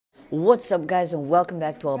What's up, guys, and welcome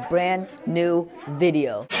back to a brand new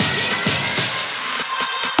video.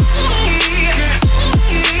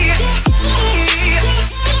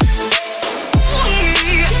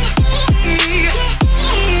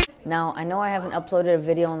 Now, I know I haven't uploaded a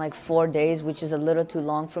video in like 4 days, which is a little too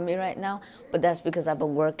long for me right now, but that's because I've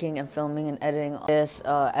been working and filming and editing this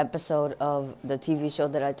episode of the TV show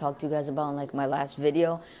that I talked to you guys about in like my last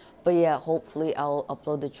video. But yeah, hopefully I'll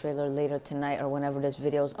upload the trailer later tonight or whenever this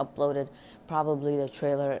video is uploaded. Probably the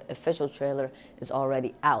trailer, official trailer, is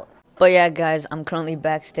already out. But yeah, guys, I'm currently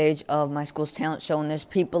backstage of my school's talent show, and there's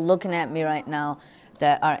people looking at me right now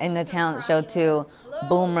that are in the talent show too.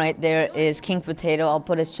 Boom, right there is King Potato. I'll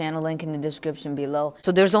put his channel link in the description below.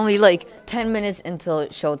 So there's only like 10 minutes until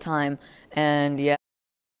showtime, and yeah.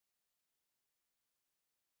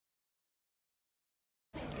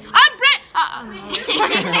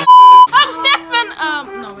 I'm Stefan.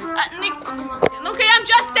 No wait. Nick. Okay, I'm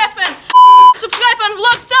just Stefan. Subscribe on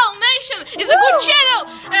Vlog Cell Nation. It's a good channel,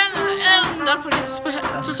 and don't forget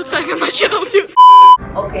to subscribe to my channel too.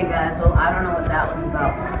 Okay, guys. Well, I don't know what that was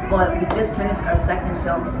about, but we just finished our second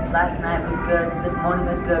show. Last night was good. This morning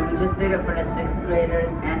was good. We just did it for the 6th graders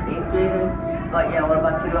and 8th graders. But yeah, we're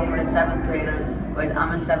about to go for the 7th graders, which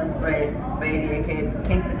I'm in 7th grade. Brady, aka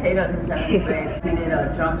King Potato's in 7th grade. We did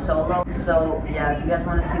a drum solo. So yeah, if you guys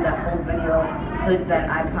want to see that full video, click that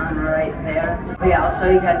icon right there. But yeah, I'll show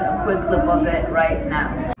you guys a quick clip of it right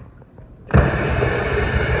now.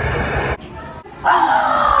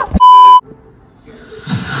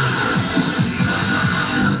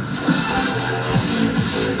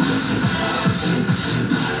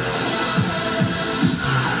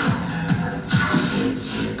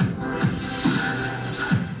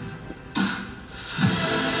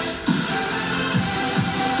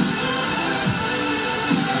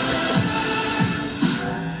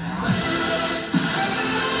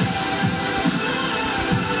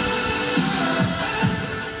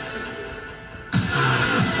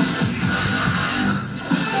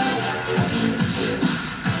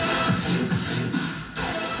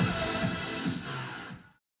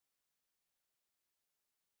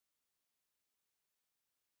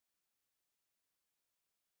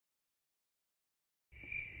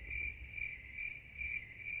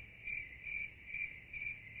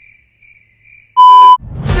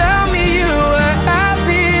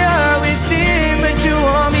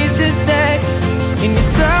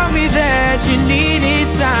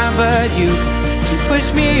 But you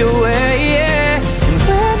push me away, yeah. And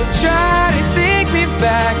when you try to take me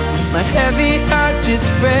back, my heavy heart just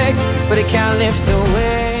breaks, but it can't lift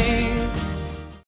away.